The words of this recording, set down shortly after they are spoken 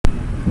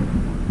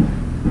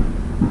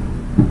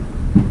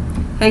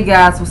Hey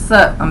guys, what's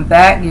up? I'm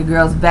back. Your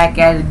girl's back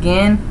at it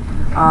again.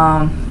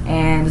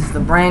 And this is a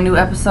brand new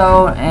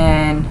episode.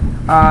 And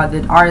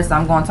the artist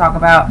I'm going to talk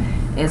about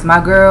is my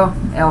girl,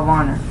 Elle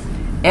Varner.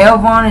 Elle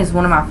Varner is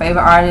one of my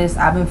favorite artists.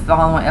 I've been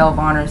following Elle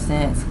Varner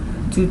since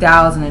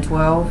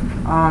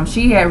 2012.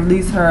 She had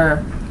released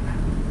her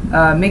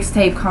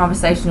mixtape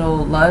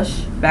Conversational Lush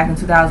back in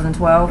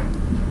 2012.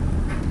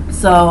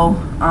 So,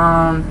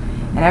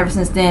 and ever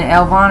since then,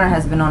 Elle Varner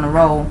has been on the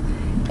roll.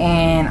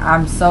 And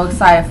I'm so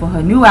excited for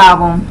her new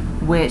album,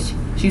 which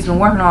she's been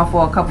working on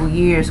for a couple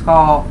years,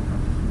 called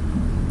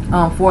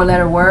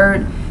 4-Letter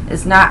Word.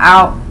 It's not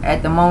out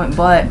at the moment,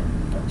 but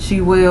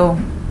she will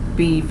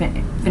be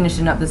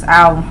finishing up this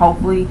album.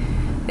 Hopefully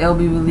it'll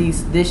be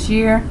released this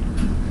year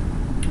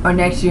or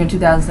next year in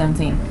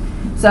 2017.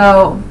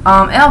 So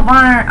Elle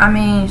Varner, I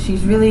mean,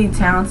 she's really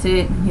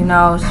talented, you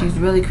know, she's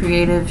really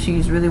creative.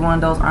 She's really one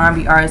of those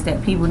R&B artists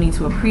that people need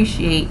to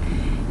appreciate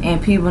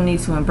and people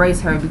need to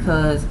embrace her,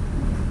 because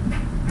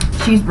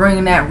she's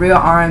bringing that real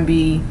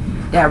R&B,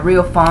 that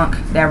real funk,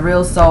 that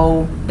real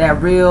soul,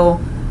 that real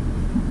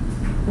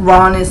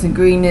rawness and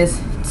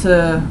greenness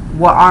to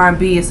what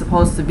R&B is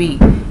supposed to be.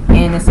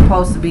 And it's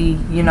supposed to be,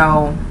 you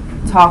know,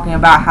 talking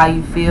about how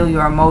you feel,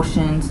 your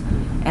emotions,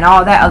 and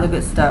all that other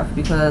good stuff.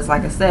 Because,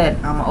 like I said,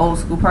 I'm an old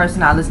school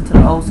person. I listen to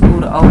the old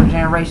school, the older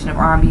generation of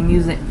R&B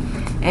music.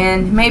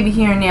 And maybe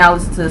here and there I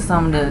listen to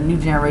some of the new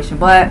generation.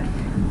 But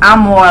I'm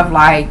more of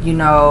like, you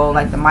know,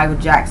 like the Michael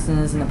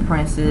Jacksons and the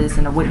Princes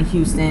and the Whitney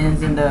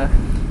Houstons and the,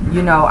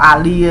 you know,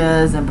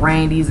 Aaliyahs and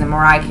Brandys and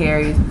Mariah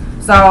Careys.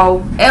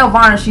 So Elle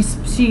Varner,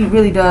 she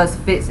really does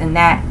fits in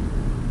that,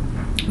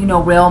 you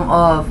know, realm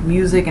of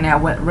music and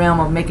that realm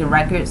of making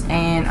records.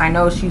 And I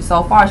know she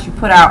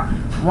put out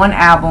one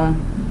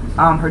album,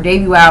 her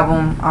debut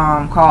album,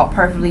 called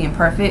Perfectly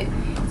Imperfect.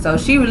 So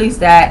she released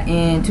that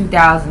in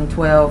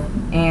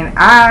 2012, and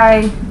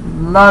I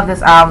love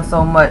this album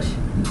so much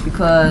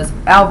because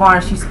Elle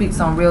Varner, she speaks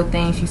on real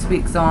things. She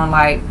speaks on,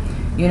 like,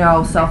 you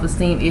know,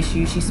 self-esteem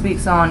issues. She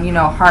speaks on, you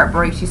know,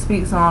 heartbreak. She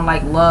speaks on,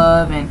 like,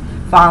 love and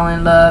falling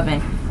in love,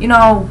 and you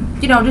know,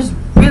 just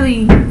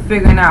really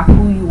figuring out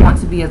who you want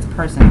to be as a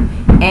person.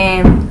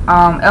 And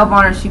Elle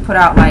Varner, she put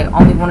out like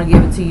Only Wanna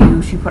Give It To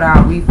You. She put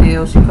out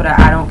Refill. She put out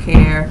I Don't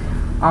Care.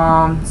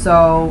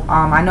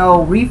 I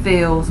know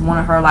Refill's one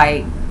of her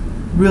like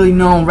really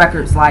known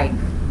records, like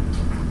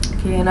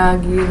Can I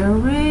Get a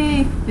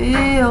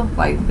Refill?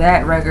 Like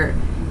that record.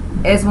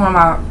 It's one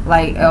of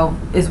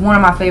my it's one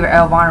of my favorite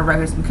Elle Varner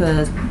records,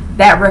 because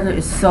that record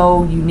is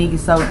so unique and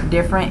so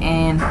different.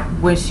 And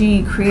when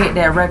she created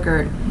that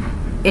record,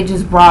 it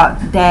just brought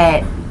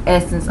that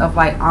essence of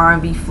like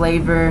R&B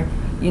flavor,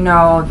 you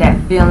know,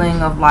 that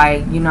feeling of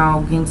like, you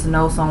know, getting to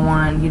know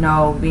someone, you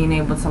know, being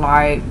able to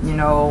like, you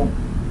know,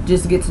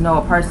 just get to know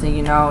a person,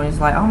 you know. And it's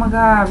like, oh my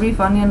god,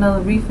 refill, I need another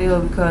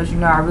refill, because, you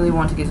know, I really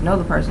want to get to know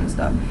the person and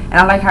stuff. And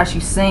I like how she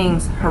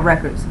sings her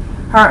records.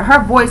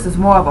 Her voice is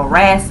more of a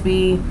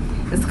raspy.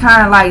 It's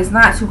kind of like, it's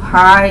not too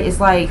high. It's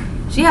like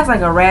she has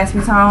like a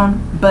raspy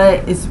tone,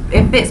 but it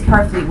fits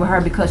perfectly with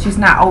her because she's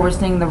not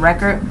oversinging the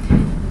record.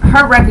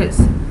 Her records,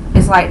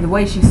 it's like the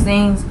way she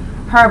sings,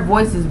 her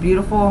voice is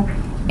beautiful,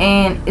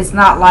 and it's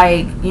not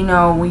like, you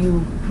know, when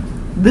you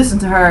listen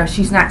to her,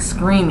 she's not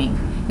screaming.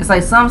 It's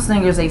like some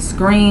singers, they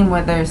scream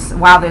while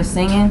they're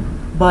singing,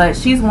 but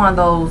she's one of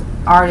those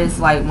artists,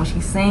 like when she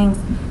sings,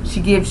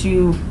 she gives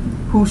you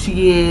who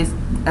she is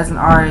as an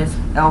artist,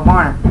 Elle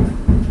Varner.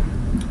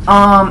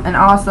 And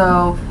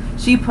also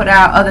she put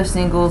out other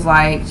singles,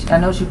 like I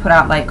know she put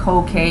out like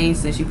Cold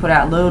Case, and she put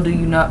out Little Did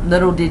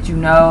You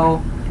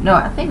Know. No,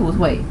 I think it was,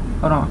 wait,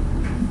 hold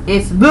on.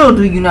 It's Little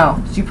Do You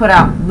Know. She put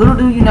out Little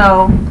Do You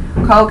Know,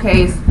 Cold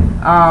Case,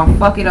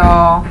 Fuck It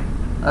All,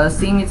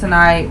 See Me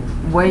Tonight,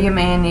 Where Your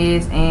Man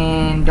Is,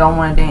 and Don't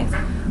Wanna Dance.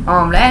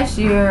 Last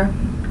year,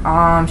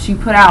 she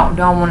put out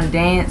Don't Wanna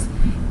Dance,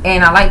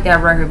 and I like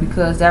that record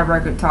because that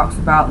record talks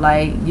about,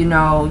 like, you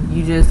know,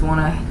 you just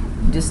wanna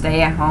just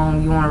stay at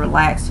home, you wanna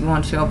relax, you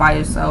wanna chill by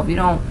yourself, you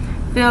don't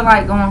feel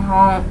like going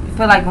home, you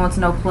feel like going to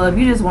no club,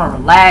 you just wanna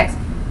relax,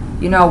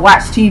 you know,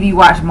 watch TV,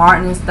 watch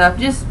Martin and stuff,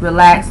 just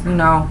relax, you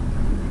know.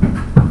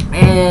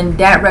 And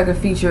that record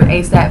featured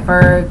A$AP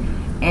Ferg,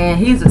 and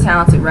he's a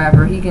talented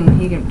rapper. He can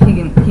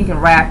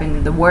rap,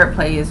 and the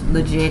wordplay is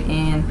legit.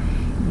 And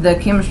the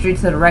chemistry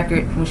to the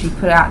record, when she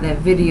put out that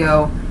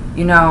video,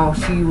 you know,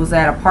 she was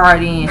at a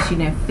party and she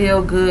didn't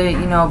feel good,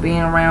 you know,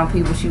 being around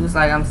people. She was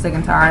like, I'm sick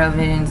and tired of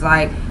it, and it's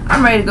like,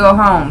 I'm ready to go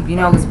home, you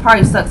know, this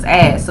party sucks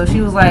ass. So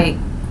she was like,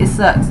 it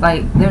sucks.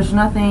 Like, there's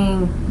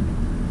nothing,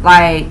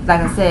 like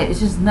I said, it's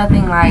just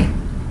nothing like,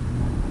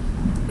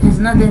 it's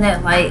nothing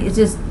that, like, it's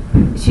just,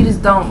 she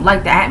just don't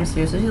like the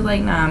atmosphere. So she's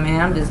like, nah, man,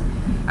 I'm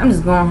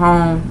just going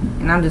home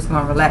and I'm just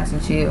gonna relax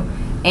and chill.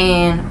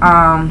 And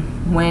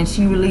when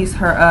she released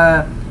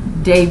her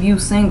debut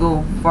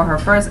single for her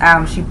first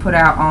album, she put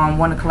out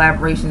one of the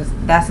collaborations.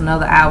 That's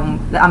another album.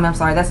 I'm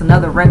sorry, that's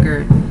another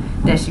record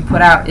that she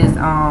put out, is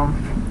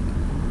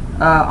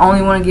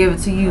Only Wanna Give It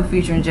To You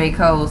featuring J.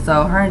 Cole.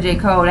 So her and J.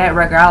 Cole, that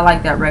record, I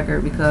like that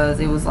record because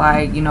it was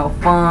like, you know,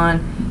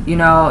 fun, you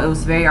know, it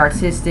was very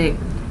artistic.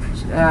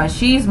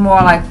 She's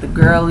more like the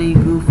girly,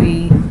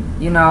 goofy,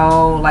 you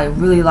know, like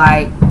really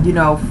like, you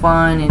know,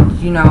 fun, and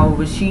you know,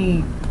 but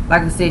she,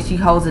 like I said, she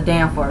holds it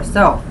down for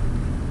herself.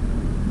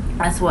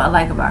 That's what I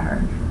like about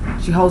her.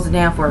 She holds it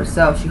down for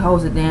herself. She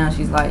holds it down.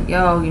 She's like,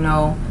 yo, you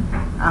know,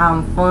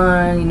 I'm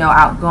fun, you know,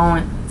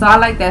 outgoing. So I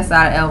like that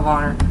side of Elle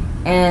Varner.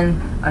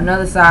 And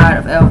another side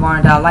of Elle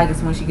Varner that I like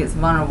is when she gets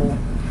vulnerable.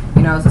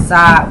 You know, it's a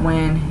side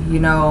when, you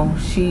know,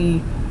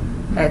 she,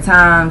 at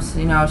times,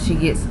 you know, she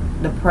gets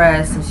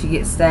depressed and she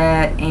gets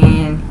sad,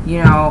 and,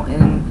 you know,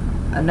 and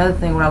another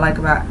thing what I like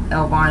about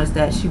Elle Varner is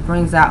that she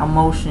brings out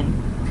emotion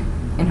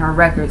in her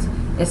records.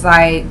 It's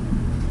like,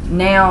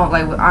 now,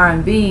 like with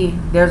R&B,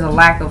 there's a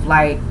lack of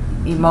like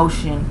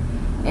emotion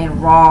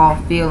and raw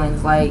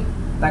feelings. Like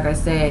I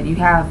said, you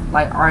have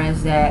like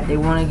artists that they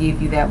want to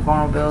give you that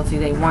vulnerability.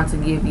 They want to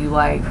give you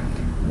like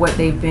what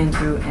they've been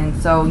through, and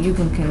so you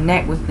can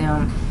connect with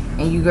them,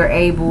 and you are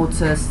able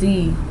to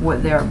see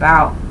what they're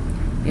about,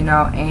 you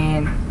know.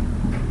 And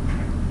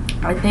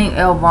I think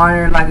Elle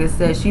Varner, like I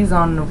said, she's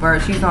on the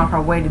verge. She's on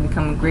her way to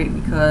becoming great,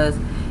 because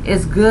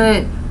it's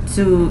good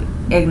to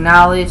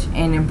acknowledge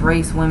and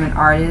embrace women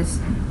artists,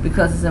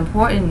 because it's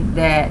important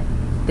that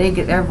they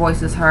get their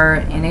voices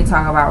heard and they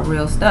talk about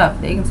real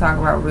stuff. They can talk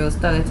about real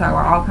stuff. They talk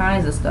about all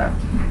kinds of stuff.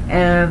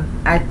 And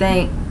I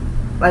think,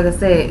 like I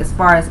said, as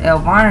far as Elle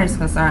Varner is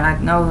concerned, I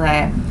know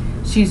that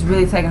she's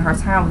really taking her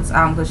time with this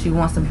album, because she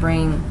wants to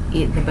bring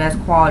it the best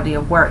quality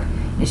of work.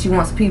 And she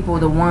wants people,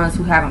 the ones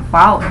who haven't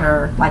followed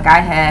her, like I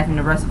have, and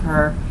the rest of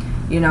her,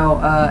 you know,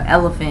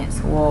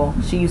 elephants. Well,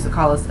 she used to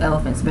call us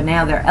elephants, but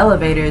now they're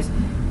elevators.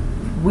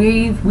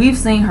 We've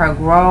seen her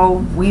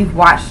grow. We've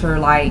watched her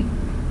like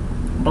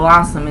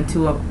blossom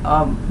into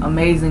a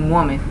amazing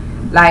woman.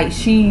 Like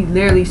she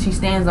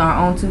stands on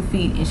her own 2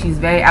 feet, and she's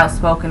very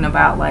outspoken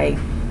about, like,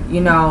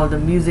 you know, the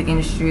music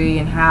industry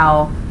and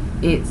how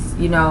it's,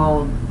 you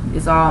know,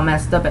 it's all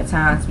messed up at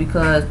times,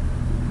 because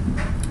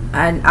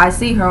I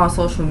see her on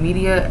social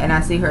media and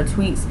I see her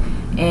tweets,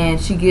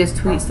 and she gives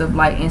tweets of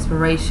like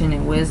inspiration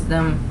and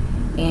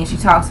wisdom, and she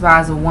talks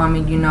about, as a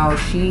woman, you know,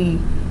 she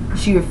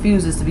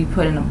refuses to be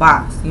put in a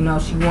box. You know,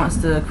 she wants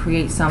to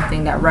create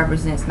something that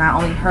represents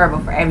not only her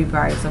but for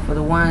everybody. So for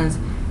the ones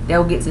that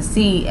will get to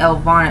see Elle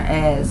Varner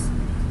as,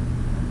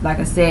 like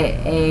I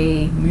said,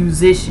 a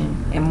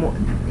musician,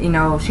 and you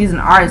know, she's an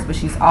artist, but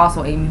she's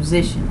also a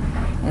musician,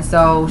 and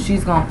so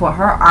she's gonna put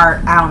her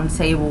art out on the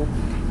table,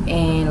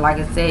 and like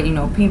I said, you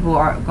know, people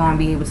are gonna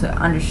be able to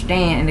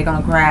understand, and they're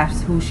gonna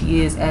grasp who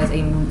she is as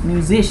a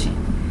musician.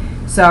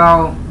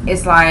 So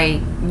it's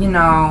like, you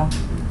know,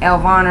 Elle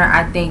Varner,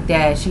 I think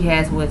that she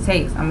has what it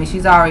takes. I mean,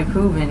 she's already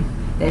proven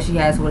that she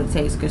has what it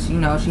takes, because, you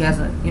know, she has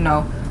a, you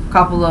know,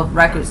 couple of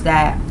records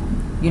that,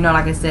 you know,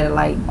 like I said,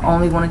 like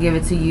Only Want to Give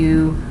It to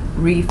You,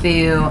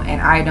 Refill, and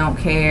I Don't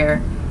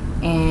Care,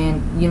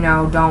 and, you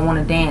know, Don't Want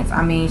to Dance.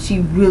 I mean, she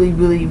really,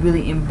 really,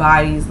 really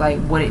embodies like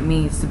what it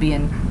means to be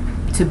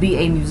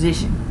a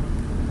musician.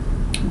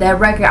 That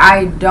record,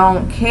 I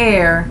Don't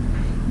Care,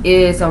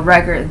 is a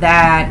record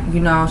that, you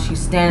know,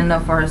 she's standing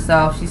up for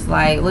herself. She's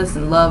like,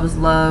 listen, love is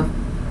love.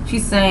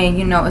 She's saying,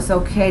 you know, it's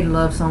okay to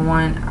love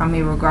someone. I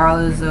mean,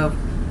 regardless of,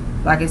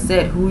 like I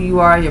said, who you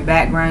are, your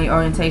background, your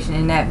orientation.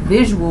 In that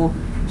visual,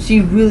 she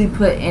really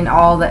put in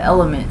all the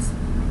elements,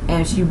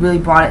 and she really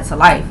brought it to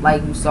life.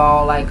 Like, you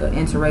saw like an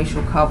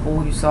interracial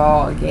couple, you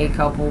saw a gay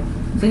couple,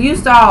 so you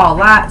saw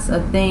lots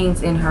of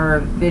things in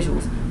her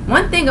visuals.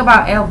 One thing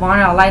about Elle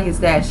Varner I like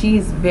is that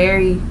she's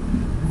very,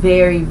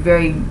 very,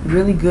 very,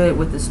 really good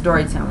with the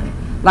storytelling.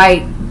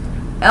 Like,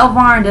 Elle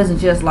Varner doesn't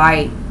just,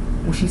 like,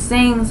 when she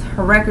sings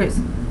her records,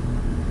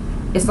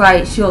 it's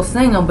like she'll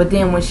sing them, but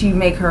then when she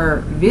make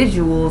her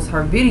visuals,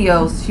 her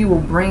videos, she will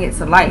bring it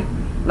to life.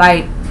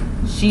 Like,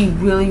 she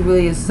really,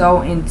 really is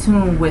so in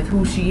tune with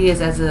who she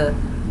is as a,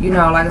 you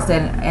know, like I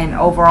said, an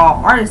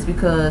overall artist,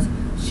 because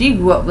she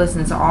grew up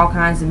listening to all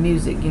kinds of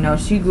music. You know,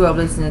 she grew up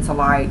listening to,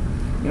 like,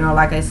 you know,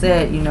 like I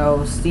said, you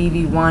know,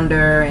 Stevie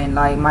Wonder and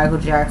like Michael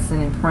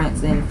Jackson and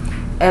Prince and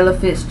Ella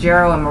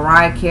Fitzgerald and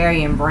Mariah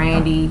Carey and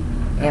Brandy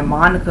and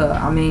Monica.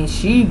 I mean,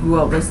 she grew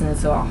up listening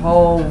to a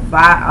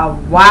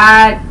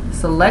wide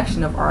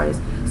selection of artists.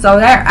 So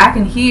there, I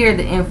can hear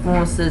the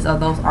influences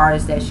of those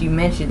artists that she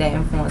mentioned that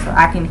influenced her.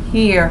 I can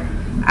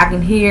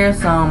hear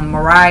some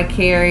Mariah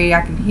Carey.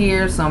 I can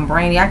hear some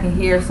Brandy. I can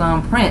hear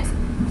some Prince.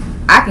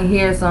 I can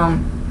hear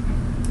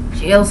some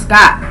Jill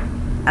Scott,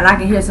 and I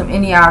can hear some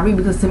N.E.R.E.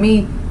 because to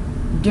me,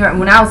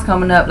 when I was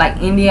coming up, like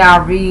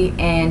N.E.R.E.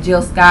 and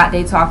Jill Scott,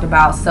 they talked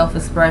about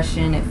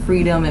self-expression and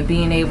freedom and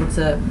being able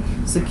to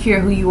secure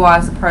who you are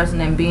as a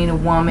person and being a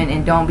woman,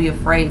 and don't be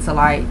afraid to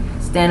like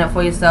stand up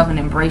for yourself and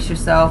embrace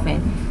yourself.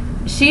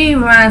 And she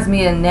reminds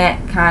me of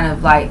that kind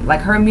of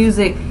like her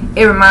music.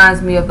 It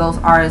reminds me of those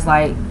artists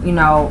like, you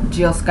know,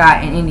 Jill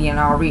Scott and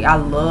N.E.R.E. I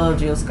love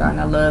Jill Scott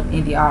and I love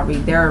N.E.R.E.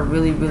 They're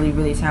really, really,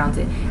 really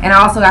talented. And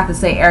I also got to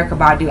say Erykah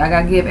Badu. I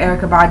gotta give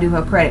Erykah Badu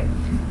her credit.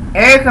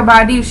 Erykah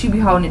Badu, she be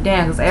holding it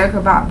down, because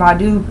Erykah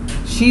Badu,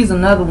 she's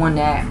another one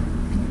that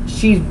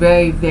she's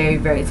very, very,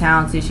 very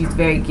talented. She's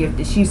very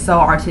gifted. She's so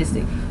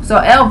artistic. So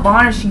Elle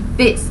Varner, she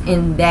fits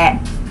in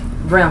that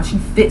realm. She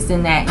fits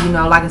in that, you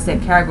know, like I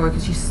said, category,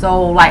 because she's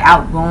so like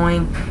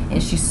outgoing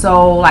and she's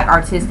so like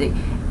artistic.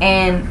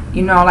 And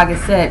you know, like I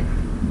said,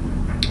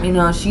 you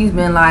know, she's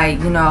been like,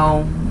 you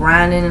know,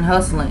 grinding and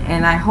hustling.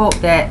 And I hope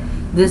that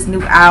this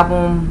new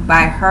album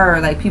by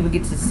her, like, people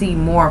get to see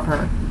more of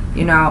her,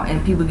 you know,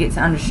 and people get to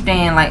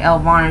understand, like, Elle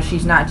Varner,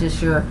 she's not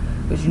just your,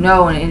 but you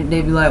know, and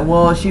they be like,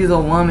 well, she's a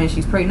woman,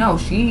 she's pretty. No,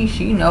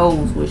 she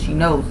knows what she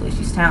knows. Like,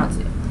 she's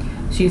talented.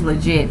 She's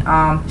legit.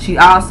 She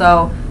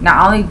also,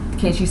 not only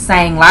can she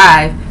sing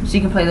live,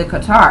 she can play the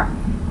guitar.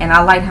 And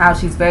I like how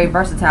she's very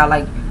versatile.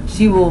 Like,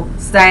 she will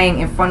sing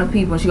in front of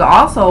people, and she'll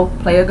also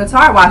play a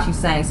guitar while she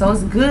sings. So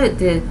it's good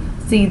to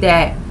see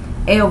that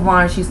Elle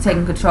Varner, she's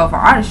taking control of her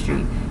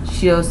artistry.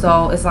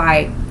 So it's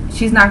like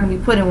she's not gonna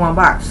be put in one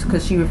box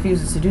because she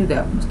refuses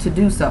to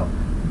do so.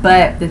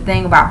 But the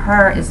thing about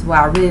her is, what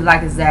I really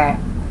like is that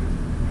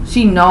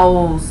she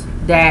knows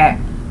that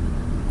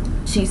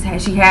she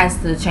has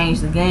to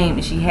change the game,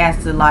 and she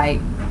has to, like,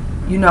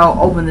 you know,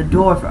 open the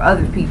door for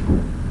other people,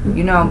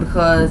 you know,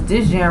 because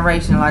this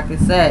generation, like I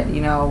said,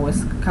 you know, when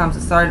it comes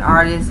to certain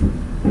artists,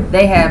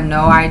 they have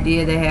no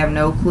idea, they have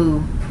no clue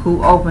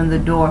who opened the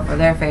door for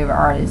their favorite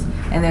artists,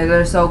 and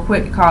they're so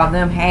quick to call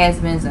them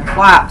has-beens and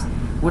flops,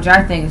 which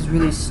I think is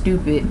really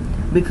stupid.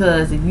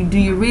 Because if you do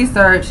your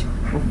research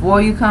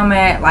before you come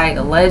at like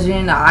a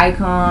legend, an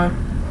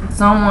icon,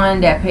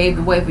 someone that paved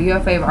the way for your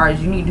favorite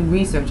artist, you need to do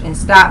research and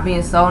stop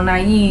being so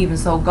naive and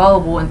so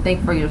gullible and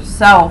think for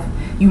yourself.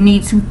 You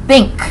need to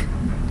think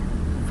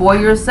for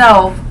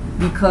yourself,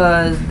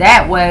 because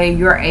that way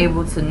you're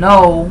able to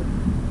know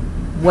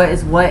what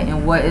is what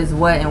and what is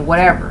what and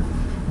whatever.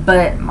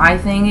 But my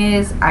thing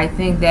is, I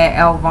think that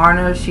Elle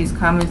Varner, she's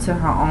coming to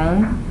her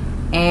own,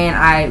 and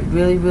I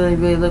really, really,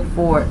 really look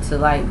forward to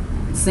like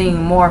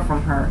seeing more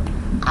from her.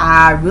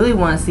 I really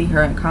want to see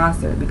her in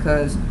concert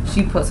because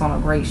she puts on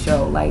a great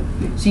show. Like,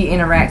 she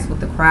interacts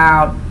with the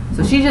crowd.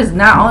 So she just,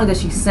 not only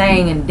does she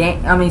sing and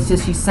dance, I mean, it's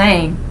just she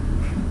sang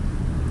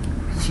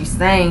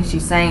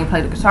and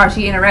played the guitar.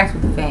 She interacts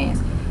with the fans.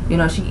 You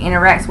know, she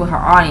interacts with her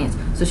audience.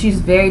 So she's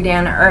very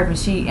down to earth,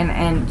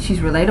 and she's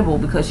relatable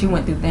because she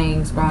went through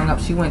things growing up.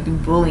 She went through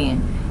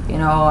bullying. You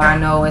know, I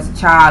know as a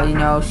child, you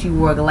know, she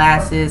wore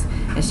glasses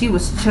and she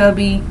was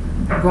chubby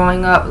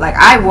growing up. Like,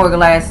 I wore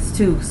glasses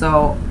too,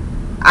 so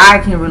I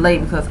can relate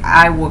because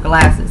I wore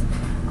glasses.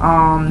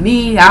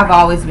 Me, I've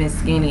always been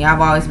skinny.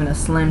 I've always been a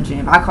Slim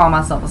Jim. I call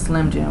myself a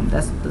Slim Jim.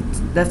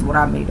 That's what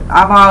I made of.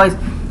 I've always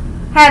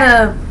had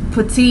a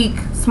petite,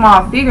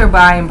 small figure,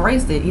 but I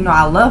embraced it. You know,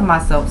 I love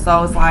myself.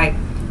 So it's like,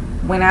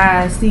 when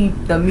I see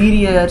the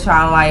media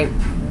try to like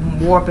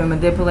warp and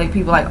manipulate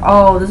people, like,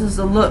 oh, this is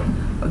the look,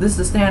 or this is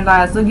the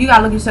standardized look, you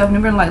gotta look yourself in the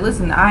mirror like,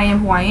 listen, I am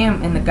who I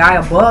am, and the guy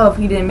above,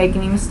 he didn't make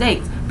any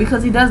mistakes,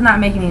 because he does not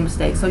make any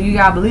mistakes. So you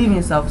gotta believe in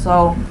yourself.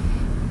 So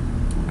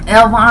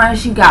Elle Varner,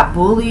 she got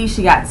bullied,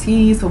 she got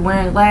teased for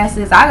wearing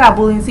glasses. I got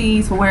bullied and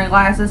teased for wearing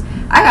glasses.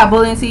 I got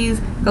bullied and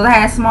teased because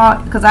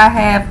I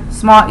have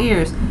small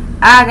ears.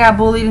 I got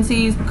bullied and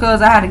teased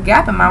because I had a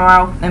gap in my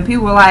mouth, and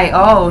people were like,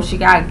 oh, she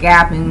got a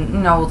gap, and you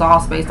know, it was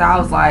all spaced out.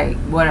 I was like,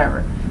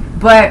 whatever.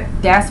 But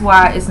that's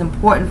why it's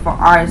important for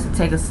artists to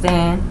take a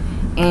stand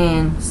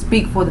and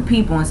speak for the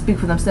people and speak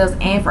for themselves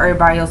and for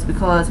everybody else,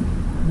 because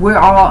we're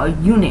all a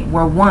unit,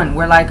 we're one,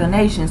 we're like a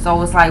nation.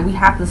 So it's like we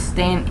have to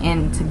stand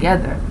in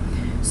together.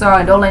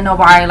 So don't let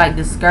nobody like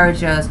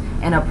discourage us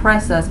and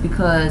oppress us,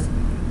 because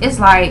it's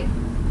like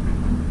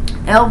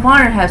Elle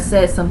Varner has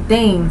said some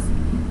things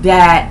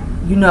that,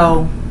 you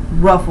know,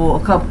 ruffle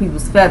a couple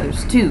people's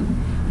feathers too.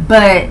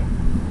 But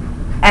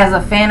as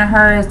a fan of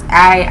hers,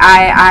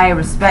 I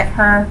respect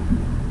her.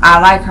 I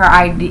like her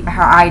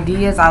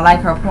ideas. I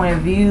like her point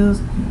of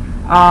views.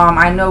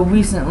 I know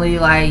recently,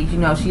 like, you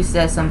know, she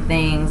said some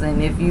things,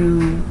 and if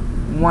you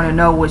want to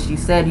know what she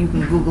said, you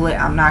can Google it.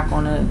 I'm not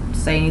going to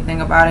say anything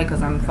about it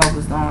because I'm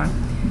focused on,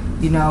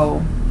 you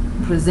know,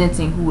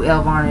 presenting who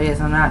Elle Varner is.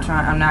 I'm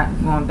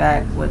not going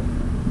back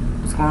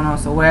what's going on.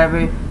 So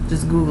whatever,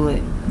 just Google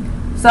it.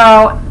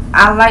 So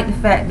I like the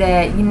fact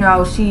that, you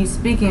know, she's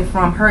speaking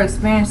from her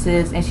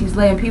experiences, and she's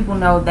letting people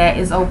know that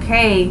it's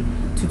okay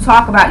to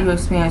talk about your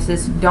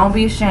experiences. Don't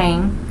be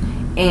ashamed,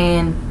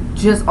 and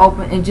just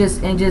open and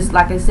just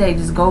like I said,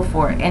 just go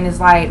for it. And it's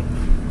like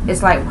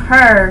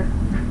her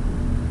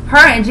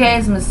and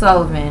Jasmine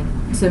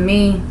Sullivan, to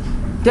me,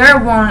 they're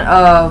one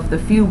of the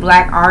few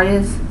black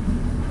artists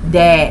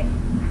that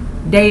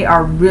they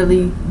are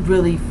really,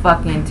 really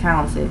fucking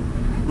talented,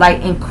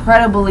 like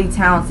incredibly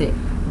talented.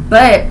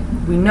 But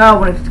we know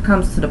when it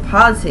comes to the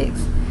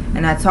politics,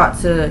 and I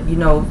talked to, you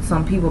know,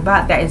 some people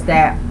about that, is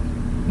that,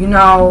 you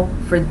know,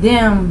 for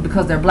them,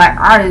 because they're black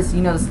artists,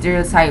 you know, the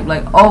stereotype,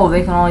 like, oh,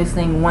 they can only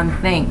sing one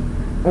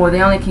thing, or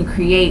they only can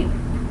create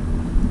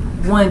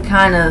one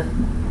kind of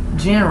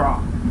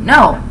genre.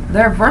 No,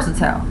 they're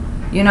versatile,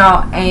 you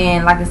know.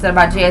 And like I said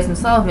about Jasmine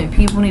Sullivan,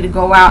 people need to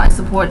go out and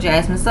support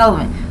Jasmine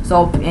Sullivan.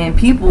 So, and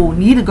people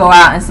need to go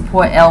out and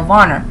support Elle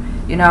Varner,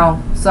 you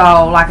know.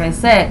 So like I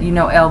said, you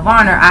know, Elle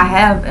Varner, I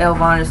have Elle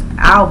Varner's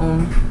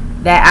album.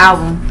 That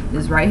album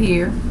is right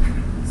here.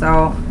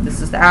 So this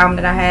is the album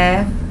that I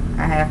have.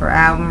 I have her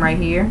album right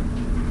here.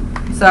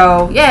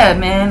 So yeah,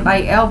 man,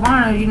 like Elle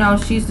Varner, you know,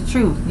 she's the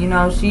truth. You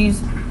know,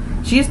 she's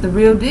the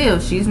real deal.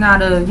 She's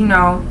not a, you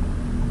know,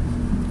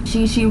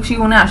 she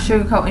will not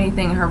sugarcoat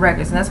anything in her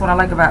records, and that's what I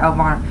like about Elle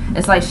Varner.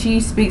 It's like she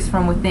speaks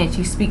from within.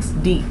 She speaks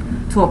deep,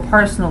 to a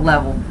personal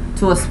level,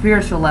 to a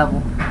spiritual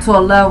level, to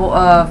a level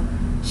of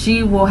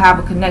she will have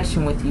a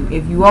connection with you.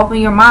 If you open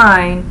your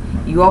mind,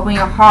 you open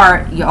your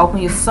heart, you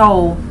open your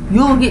soul,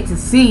 you'll get to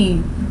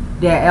see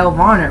that Elle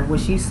Varner,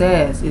 what she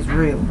says is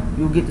real.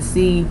 You'll get to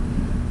see,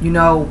 you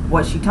know,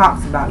 what she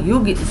talks about.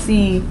 You'll get to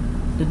see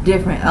the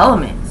different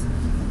elements.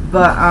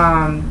 But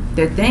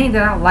the thing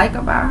that I like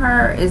about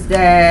her is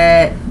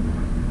that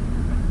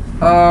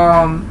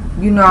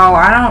you know,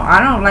 I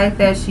don't like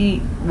that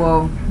she,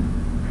 well,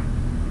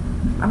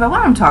 I bet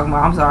what I'm talking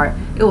about. I'm sorry.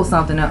 It was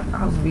something up.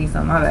 I was reading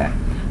something. My bad.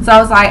 So I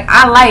was like,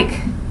 I like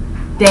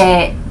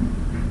that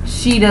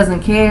she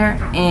doesn't care,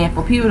 and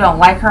for people who don't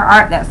like her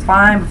art, that's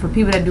fine. But for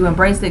people that do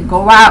embrace it,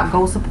 go out,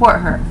 go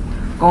support her,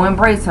 go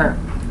embrace her,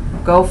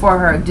 go for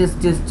her. Just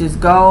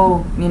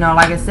go. You know,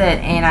 like I said,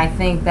 and I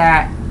think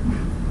that,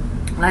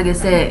 like I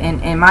said,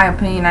 in my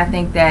opinion, I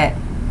think that,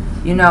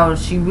 you know,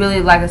 she really,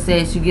 like I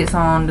said, she gets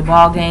on the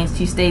ball games,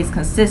 she stays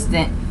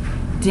consistent,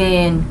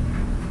 then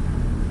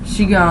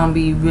she gonna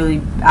be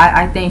really,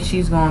 I think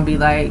she's gonna be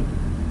like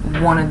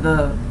one of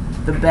the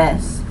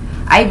best.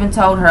 I even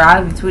told her, I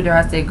even tweeted her,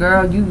 I said,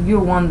 girl, you're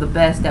one of the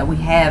best that we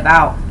have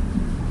out.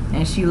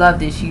 And she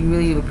loved it. She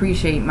really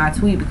appreciated my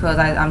tweet, because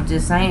I'm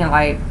just saying,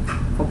 like,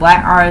 for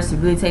black artists to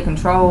really take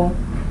control,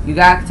 you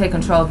got to take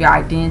control of your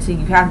identity.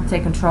 You have to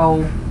take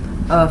control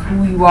of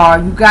who you are.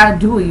 You got to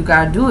do it. You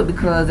got to do it,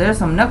 because there's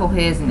some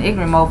knuckleheads and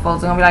ignorant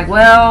mofos that are going to be like,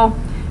 well,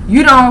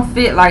 you don't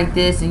fit like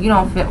this and you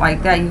don't fit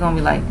like that. You're going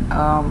to be like,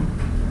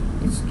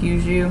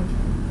 excuse you?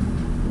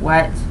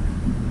 What?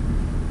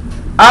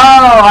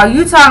 Oh, are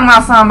you talking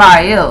about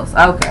somebody else?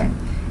 Okay.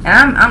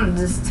 And I'm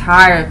just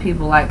tired of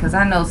people, like, because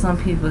I know some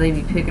people, they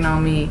be picking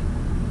on me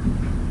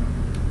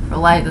for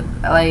like,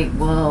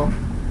 well,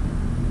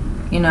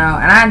 you know,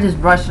 and I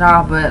just brush it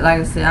off. But like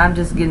I said, I'm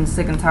just getting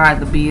sick and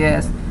tired of the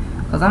BS,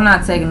 because I'm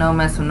not taking no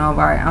mess from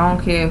nobody. I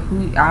don't care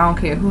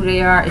who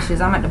they are. It's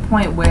just I'm at the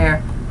point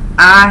where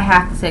I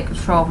have to take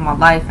control of my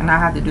life, and I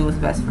have to do what's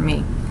best for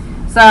me.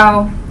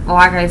 So,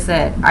 like I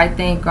said, I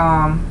think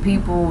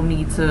people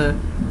need to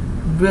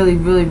really,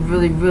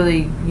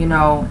 you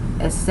know,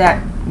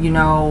 accept, you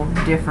know,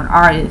 different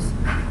artists.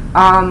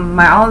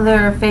 My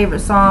other favorite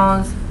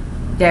songs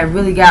that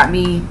really got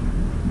me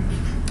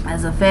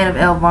as a fan of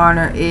Elle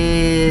Varner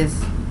is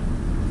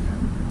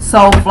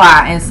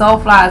Soulfly. And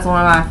Soulfly is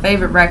one of my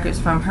favorite records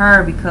from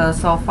her,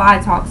 because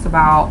Soulfly talks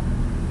about,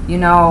 you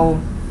know,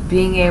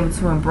 being able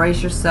to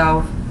embrace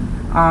yourself.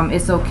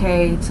 It's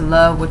okay to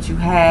love what you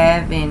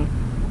have, and,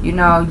 you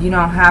know, you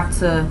don't have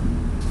to,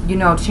 you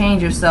know,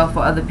 change yourself for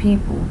other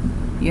people.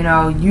 You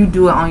know, you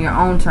do it on your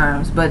own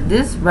terms. But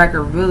this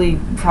record really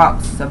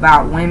talks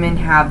about women,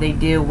 how they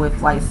deal with,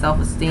 like,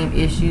 self-esteem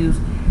issues,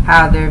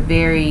 how they're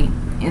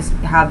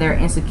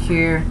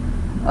insecure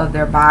of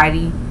their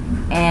body.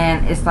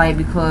 And it's like,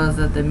 because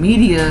of the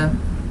media,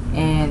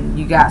 and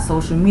you got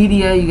social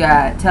media, you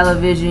got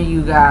television,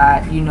 you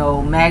got, you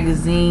know,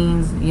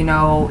 magazines, you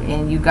know,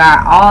 and you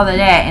got all of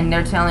that, and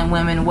they're telling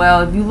women,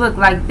 well, if you look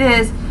like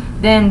this,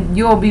 then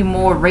you'll be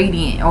more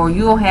radiant, or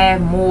you'll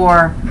have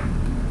more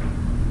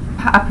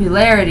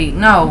popularity.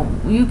 No,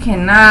 you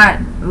cannot.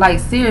 Like,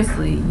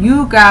 seriously,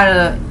 you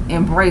gotta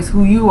embrace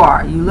who you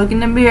are. You look in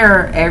the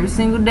mirror every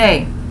single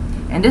day,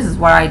 and this is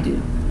what I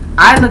do.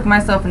 I look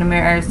myself in the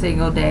mirror every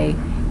single day,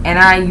 and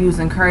I use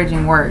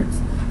encouraging words.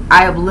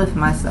 I uplift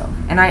myself,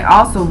 and I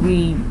also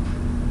read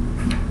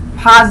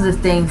positive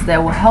things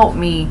that will help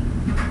me,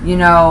 you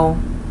know,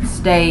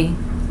 stay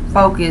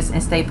focused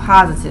and stay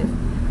positive.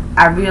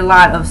 I read a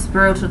lot of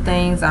spiritual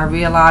things. I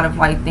read a lot of,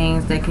 like,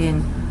 things that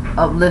can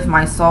uplift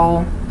my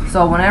soul.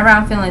 So whenever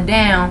I'm feeling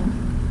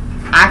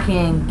down, I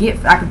can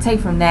take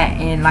from that,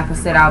 and like I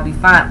said, I'll be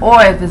fine.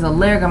 Or if it's a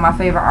lyric of my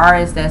favorite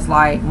artist that's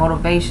like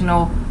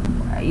motivational,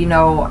 you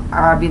know,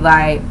 I'll be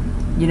like,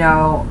 you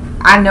know,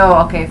 I know,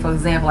 okay, for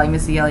example, like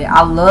Missy Elliott.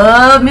 I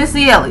love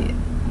Missy Elliott.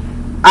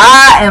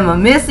 I am a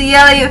Missy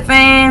Elliott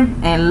fan,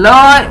 and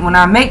Lord, when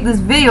I make this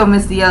video,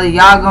 Missy Elliott,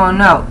 y'all gonna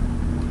know.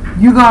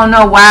 You gonna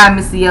know why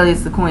Missy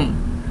Elliott's the queen.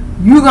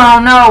 You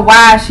gonna know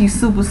why she's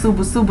super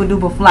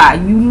duper fly.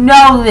 You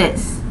know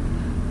this.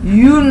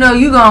 You know,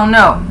 you gonna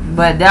know.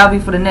 But that'll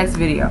be for the next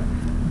video.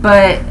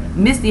 But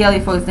Missy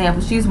Elliott, for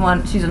example, she's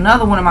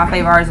another one of my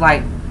favorite artists.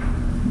 Like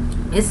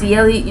Missy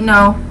Elliott, you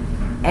know,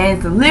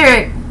 and the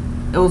lyric,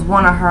 it was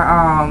one of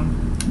her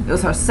it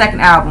was her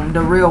second album,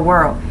 The Real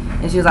World,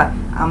 and she was like,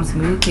 I'm a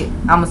smooth chick,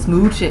 I'm a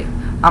smooth chick,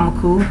 I'm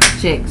a cool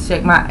chick,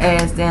 shake my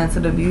ass down to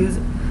the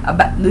music. I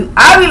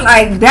be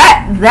like,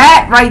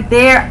 that right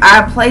there,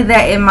 I play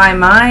that in my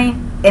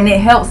mind, and it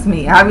helps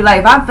me. I be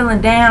like, if I'm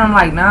feeling down, I'm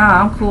like,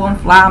 nah, I'm cool, I'm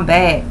fly, I'm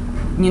bad,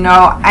 you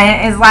know.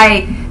 And it's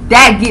like,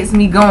 that gets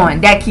me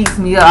going, that keeps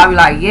me up. I be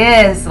like,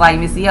 yes, like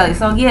Missy Elliott.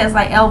 So yeah, it's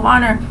like Elle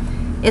Varner.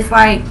 It's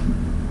like,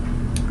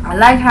 I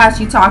like how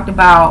she talked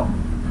about,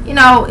 you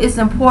know, it's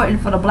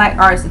important for the black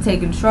artists to take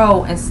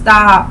control and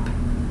stop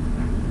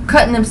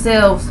cutting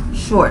themselves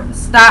short.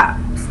 Stop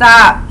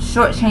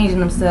shortchanging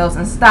themselves,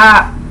 and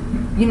stop,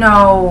 you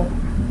know,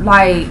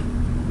 like,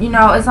 you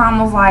know, it's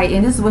almost like,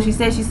 and this is what she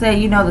said. She said,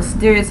 you know, the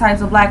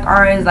stereotypes of black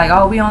artists, like,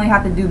 oh, we only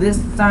have to do this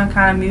certain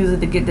kind of music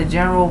to get the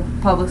general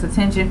public's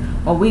attention,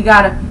 or we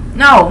gotta,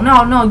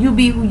 no, you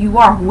be who you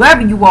are,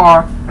 whoever you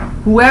are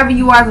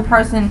as a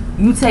person,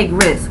 you take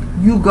risks,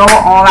 you go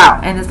all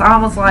out. And it's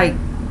almost like,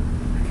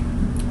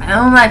 I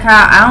don't like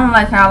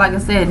how, like I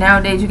said,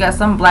 nowadays you got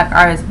some black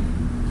artists,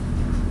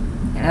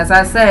 and as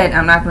I said,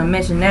 I'm not going to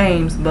mention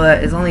names,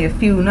 but it's only a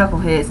few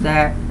knuckleheads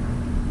that,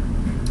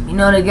 you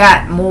know, they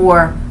got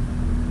more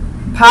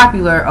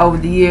popular over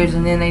the years,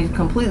 and then they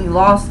completely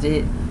lost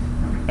it.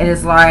 And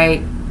it's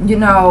like, you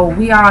know,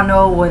 we all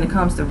know when it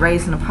comes to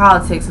race and the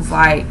politics, it's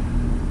like,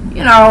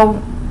 you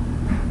know,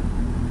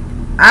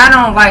 I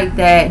don't like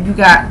that you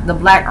got the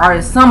black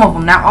artists, some of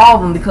them, not all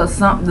of them, because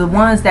some, the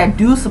ones that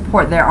do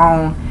support their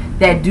own,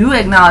 that do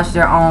acknowledge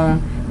their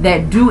own,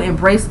 that do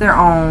embrace their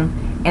own,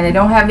 and they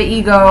don't have an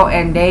ego,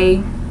 and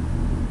they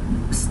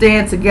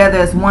stand together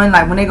as one.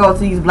 Like when they go to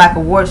these black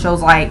award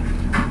shows like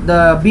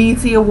the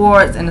BET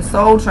Awards and the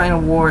Soul Train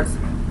Awards,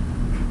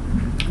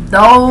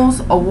 those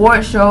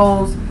award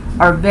shows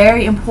are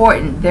very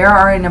important. They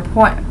are an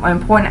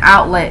important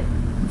outlet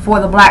for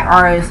the black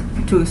artists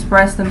to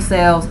express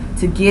themselves,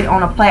 to get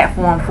on a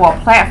platform, for a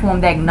platform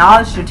that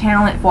acknowledges your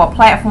talent, for a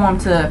platform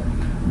to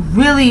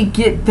really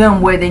get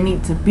them where they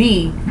need to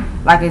be.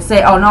 Like I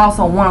say, oh, and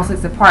also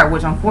 106 & Park,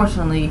 which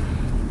unfortunately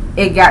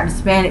it got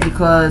disbanded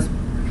because,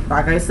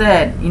 like I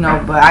said, you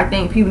know, but I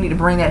think people need to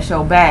bring that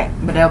show back,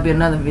 but that'll be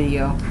another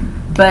video.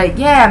 But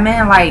yeah,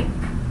 man, like,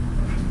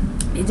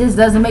 it just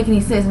doesn't make any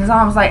sense. And it's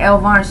almost like Elle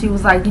Varner, she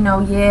was like, you know,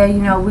 yeah, you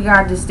know, we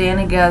gotta just stand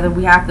together.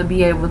 We have to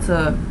be able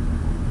to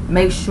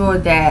make sure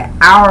that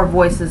our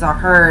voices are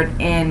heard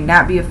and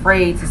not be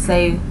afraid to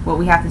say what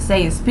we have to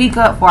say and speak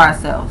up for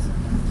ourselves.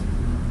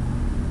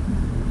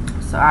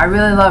 So I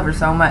really love her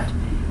so much.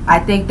 I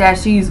think that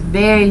she's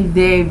very,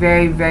 very,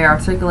 very, very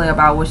articulate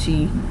about what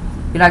she,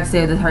 like I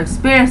said, her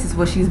experiences,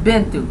 what she's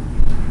been through.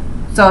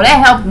 So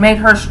that helped make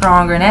her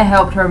stronger, and that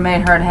helped her,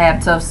 made her to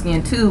have tough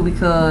skin too,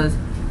 because,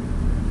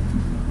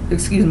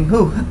 excuse me,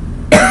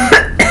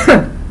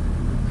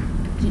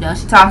 you know,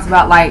 she talks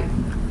about like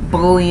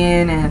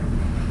bullying, and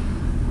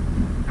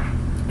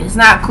it's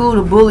not cool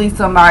to bully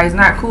somebody. It's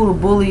not cool to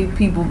bully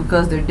people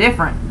because they're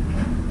different.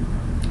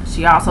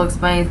 She also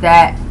explains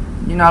that,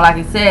 you know, like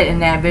I said, in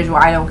that visual,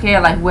 I don't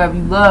care, like whoever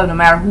you love, no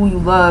matter who you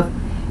love,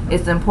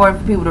 it's important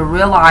for people to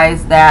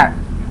realize that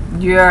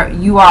you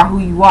are who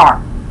you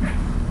are.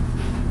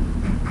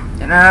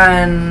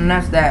 And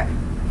that's that.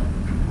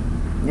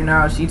 You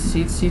know, she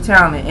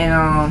telling me. And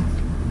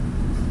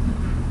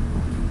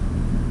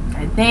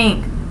I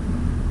think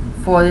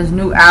for this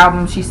new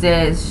album, she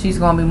says she's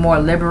gonna be more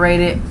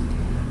liberated.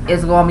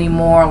 It's gonna be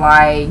more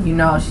like, you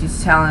know,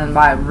 she's telling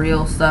like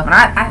real stuff.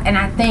 And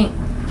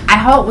I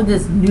hope with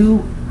this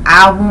new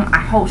album, I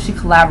hope she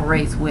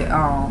collaborates with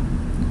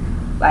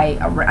like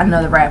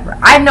another rapper.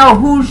 I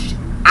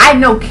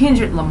know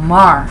Kendrick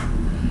Lamar.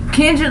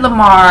 Kendrick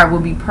Lamar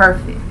would be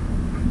perfect.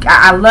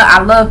 I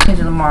love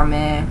Kendrick Lamar,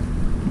 man.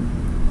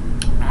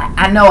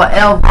 I know an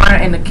Elle Varner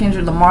and the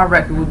Kendrick Lamar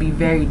record would be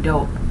very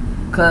dope,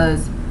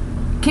 cause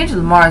Kendrick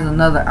Lamar is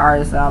another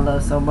artist that I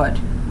love so much.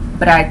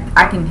 But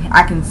I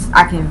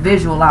can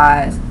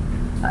visualize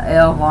a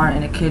Elle Varner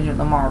and a Kendrick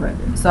Lamar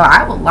record. So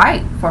I would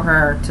like for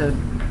her to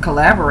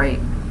collaborate,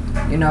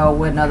 you know,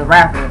 with another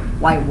rapper,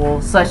 like,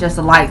 well, such as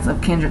the likes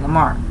of Kendrick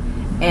Lamar.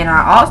 And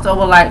I also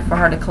would like for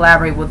her to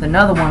collaborate with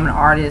another woman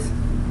artist,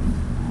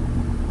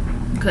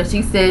 because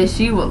she says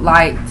she would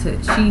like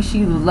to,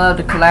 she would love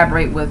to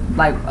collaborate with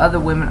like other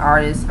women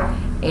artists,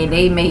 and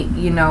they make,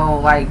 you know,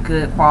 like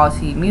good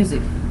quality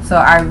music. So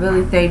I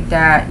really think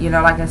that, you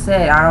know, like I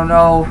said, I don't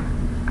know,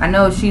 I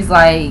know she's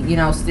like, you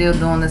know, still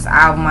doing this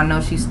album. I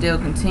know she's still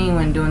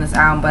continuing doing this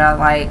album, but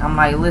I'm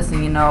like,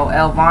 listen, you know,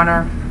 Elle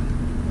Varner,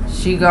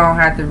 she gonna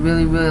have to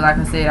really, like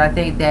I said, I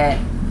think that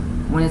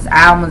when this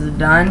album is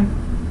done,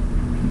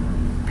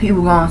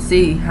 people gonna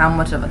see how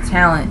much of a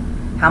talent,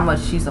 how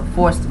much she's a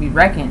force to be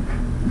reckoned,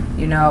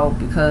 you know,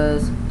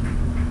 because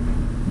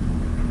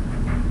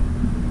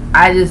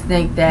I just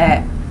think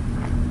that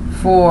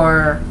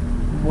for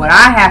what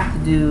I have to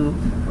do,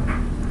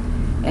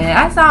 and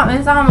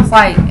it's almost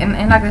like, and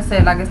like I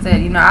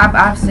said, you know,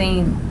 I've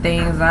seen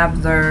things, and I've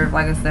observed,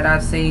 like I said,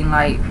 I've seen,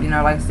 like, you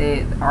know, like I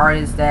said,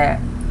 artists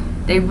that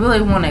they really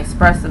want to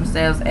express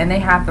themselves, and they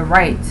have the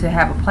right to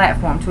have a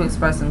platform to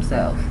express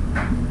themselves.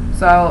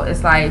 So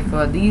it's like,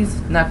 for these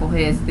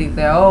knuckleheads to think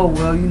that, oh,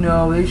 well, you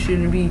know, they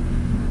shouldn't be.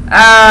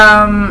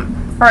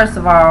 First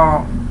of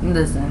all,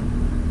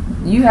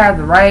 listen, you have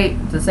the right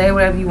to say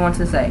whatever you want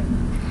to say,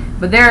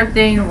 but there are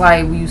things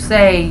like when you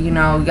say, you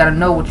know, you gotta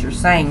know what you're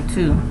saying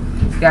too.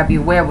 You gotta be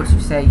aware of what you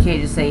say. You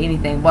can't just say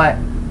anything. But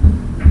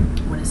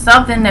when it's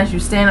something that you're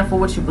standing for,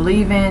 what you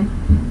believe in,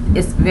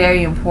 it's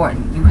very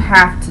important. You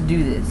have to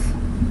do this.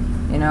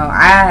 You know,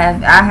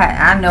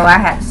 I know I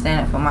had to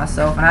stand up for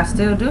myself, and I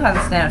still do have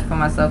to stand up for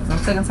myself because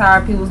I'm sick and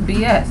tired of people's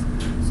BS.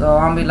 So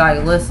I'm be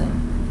like, listen,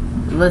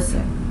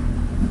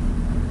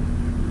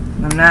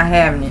 I'm not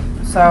having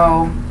it.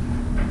 So,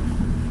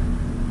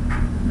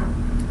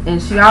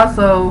 and she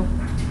also,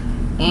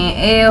 and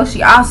Elle,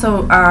 she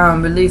also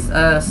released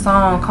a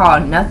song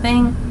called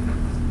Nothing.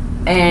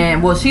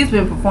 And well, she's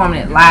been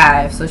performing it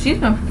live. So she's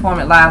been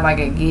performing it live, like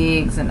at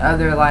gigs and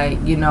other, like,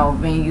 you know,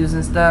 venues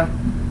and stuff.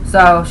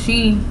 So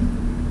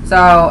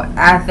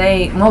I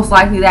think most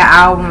likely that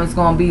album is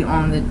going to be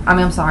on the,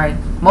 I'm sorry,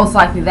 most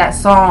likely that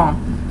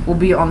song will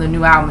be on the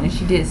new album. And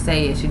she did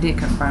say it, she did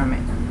confirm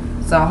it.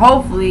 So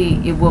hopefully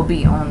it will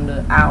be on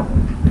the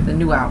album, the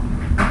new album.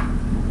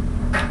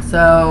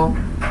 So,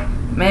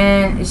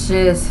 man, it's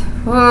just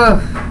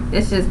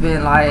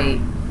been like,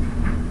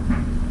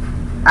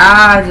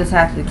 I just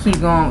have to keep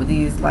going with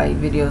these like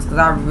videos because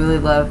I really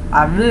love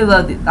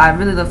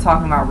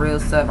talking about real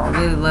stuff. I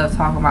really love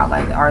talking about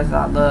like the artists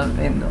I love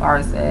and the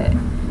artists that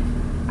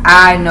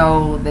I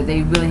know that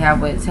they really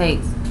have what it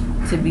takes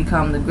to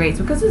become the greats.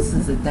 Because this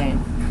is the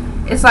thing,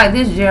 it's like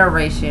this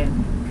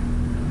generation,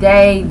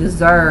 they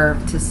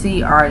deserve to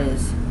see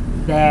artists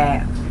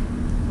that,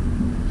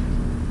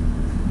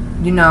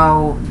 you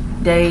know,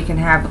 they can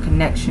have a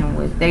connection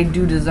with. They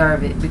do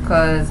deserve it,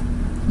 because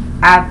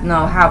I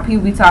know how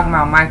people be talking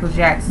about Michael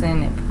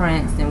Jackson and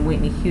Prince and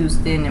Whitney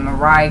Houston and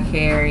Mariah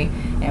Carey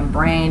and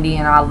Brandy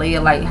and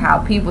Aaliyah, like how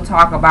people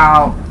talk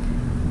about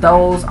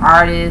those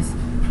artists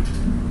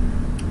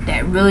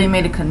that really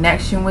made a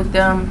connection with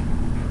them.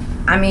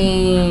 I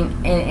mean,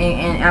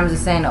 and I'm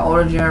just saying the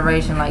older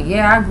generation, like,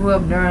 yeah, I grew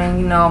up during,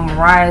 you know,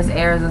 Mariah's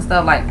eras and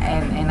stuff, like,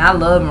 and I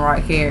love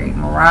Mariah Carey.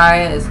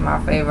 Mariah is my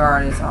favorite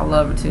artist. I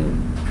love her too.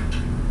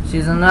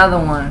 She's another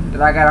one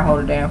that I gotta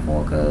hold it down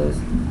for, because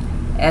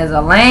as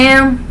a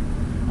lamb,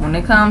 when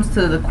it comes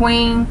to the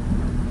queen,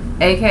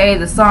 aka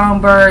the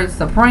songbird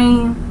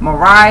supreme,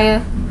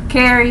 Mariah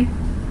Carey,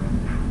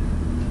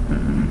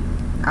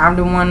 I'm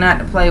the one not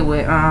to play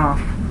with.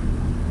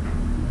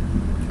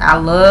 I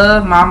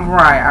love my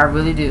Mariah, I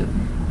really do.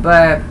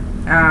 But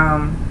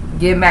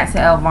getting back to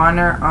Elle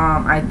Varner,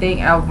 I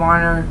think Elle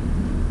Varner,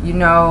 you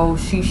know,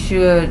 she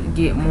should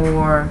get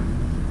more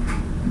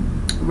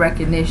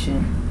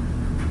recognition.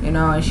 You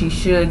know, and she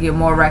should get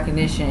more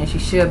recognition, and she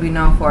should be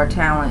known for her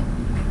talent.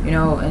 You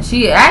know, and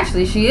she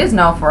is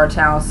known for her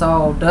talent,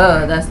 so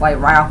duh, that's like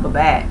right off the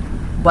bat.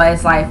 But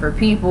it's like for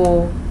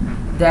people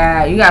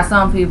that, you got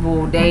some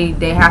people, they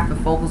have to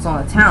focus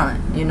on the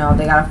talent. You know,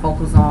 they gotta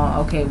focus on,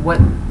 okay, what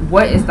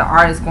is the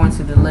artist going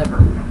to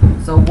deliver?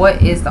 So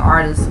what is the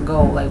artist's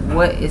goal? Like,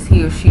 what is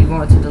he or she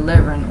going to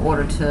deliver in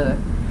order to,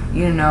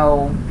 you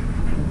know,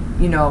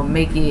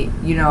 make it,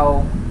 you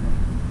know,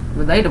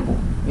 relatable.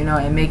 You know,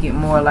 and make it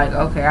more like,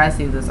 okay, I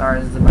see what this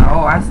artist is about.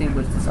 Oh, I see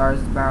what this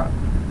artist is about.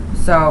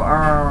 So,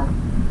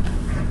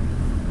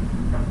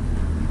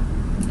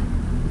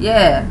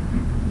 yeah,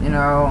 you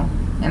know,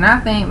 and I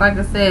think, like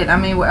I said, I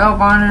mean, with Elle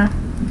Varner,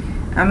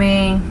 I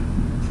mean,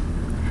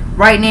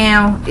 right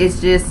now,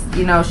 it's just,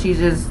 you know, she's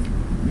just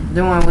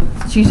dealing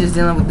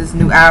with this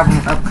new album,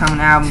 upcoming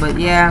album. But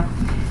yeah,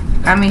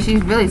 I mean,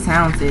 she's really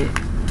talented.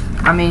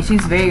 I mean,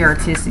 she's very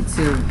artistic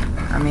too.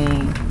 I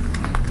mean,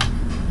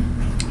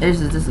 this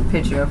is just a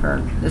picture of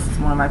her. This is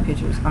one of my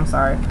pictures. I'm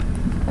sorry.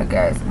 You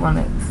guys want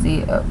to see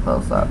it up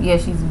close up. Yeah,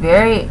 she's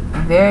very,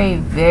 very,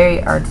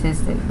 very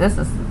artistic. This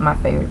is my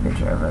favorite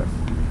picture of her.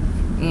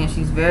 And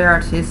she's very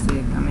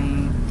artistic. I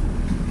mean,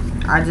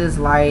 I just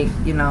like,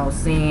 you know,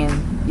 seeing,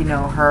 you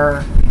know,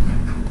 her,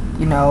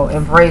 you know,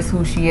 embrace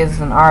who she is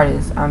as an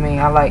artist. I mean,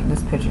 I like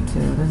this picture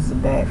too. This is a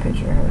bad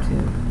picture of her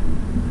too.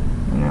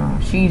 You know,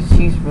 she's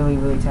really,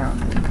 really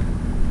talented.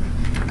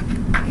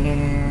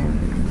 And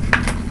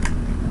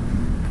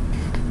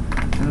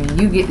I mean,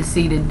 you get to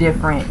see the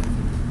different,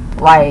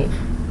 like,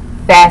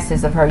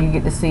 facets of her. You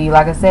get to see,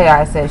 like I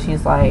said,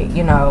 she's like,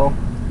 you know,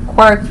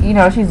 quirky, you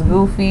know, she's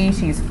goofy,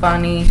 she's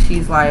funny,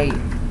 she's like,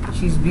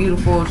 she's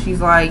beautiful,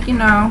 she's like, you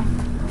know,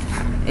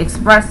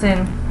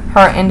 expressing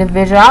her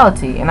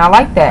individuality. And I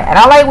like that. And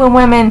I like when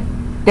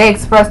women, they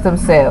express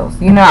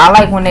themselves. You know, I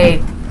like when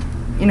they,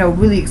 you know,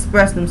 really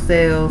express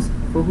themselves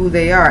for who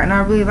they are. And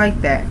I really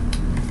like that.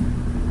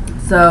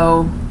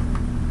 So,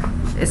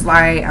 it's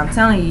like, I'm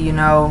telling you, you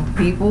know,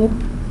 people,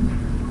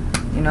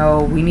 you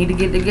know, we need to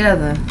get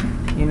together.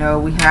 You know,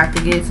 we have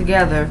to get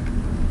together.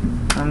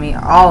 I mean,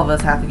 all of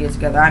us have to get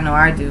together. I know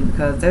I do,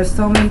 because there's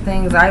so many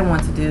things I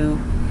want to do.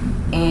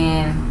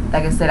 And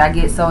like I said, I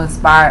get so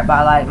inspired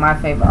by, like, my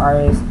favorite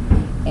artists.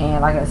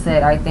 And like I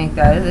said, I think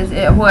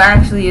that well,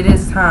 actually, it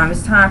is time.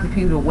 It's time for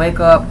people to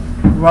wake up,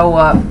 grow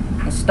up,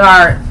 and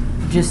start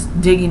just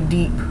digging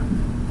deep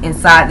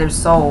inside their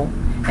soul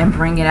and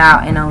bring it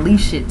out and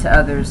unleash it to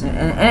others.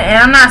 And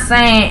I'm not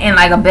saying in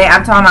like a bad,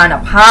 I'm talking about in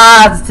a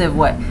positive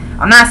way.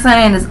 I'm not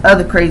saying this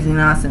other crazy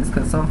nonsense,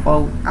 because some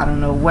folk, I don't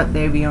know what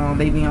they be on.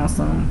 They be on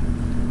some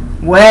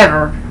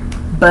whatever.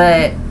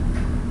 But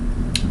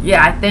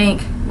yeah, I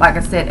think, like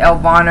I said, Elle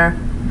Varner,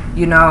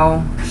 you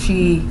know,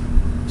 she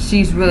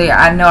she's really,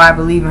 I know, I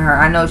believe in her.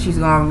 I know she's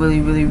gonna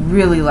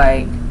really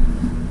like,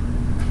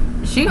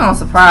 she gonna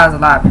surprise a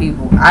lot of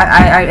people.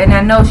 And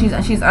I know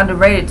she's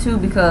underrated too,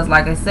 because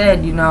like I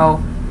said, you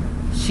know,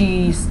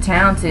 she's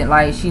talented.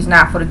 Like, she's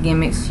not for the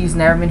gimmicks. She's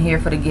never been here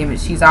for the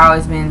gimmicks. She's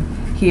always been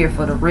here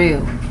for the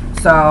real.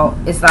 So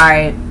it's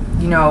like,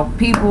 you know,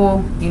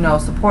 people, you know,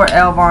 support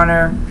Elle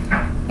Varner,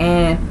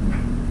 and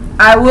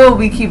I will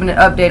be keeping an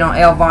update on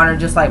Elle Varner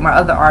just like my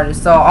other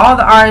artists. So all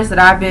the artists that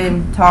I've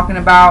been talking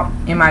about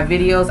in my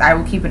videos, I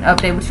will keep an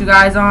update with you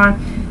guys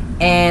on.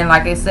 And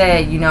like I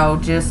said, you know,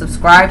 just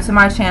subscribe to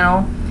my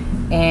channel.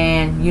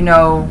 And, you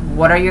know,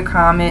 what are your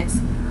comments?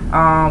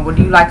 What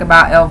do you like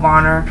about Elle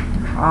Varner?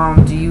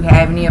 Do you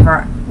have any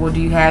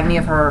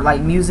of her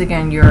like music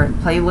in your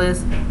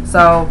playlist?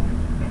 So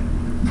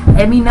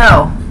let me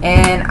know,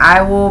 and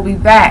I will be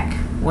back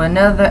with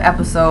another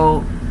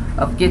episode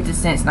of Get the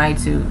Sense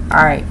 92.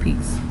 Alright,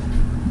 peace.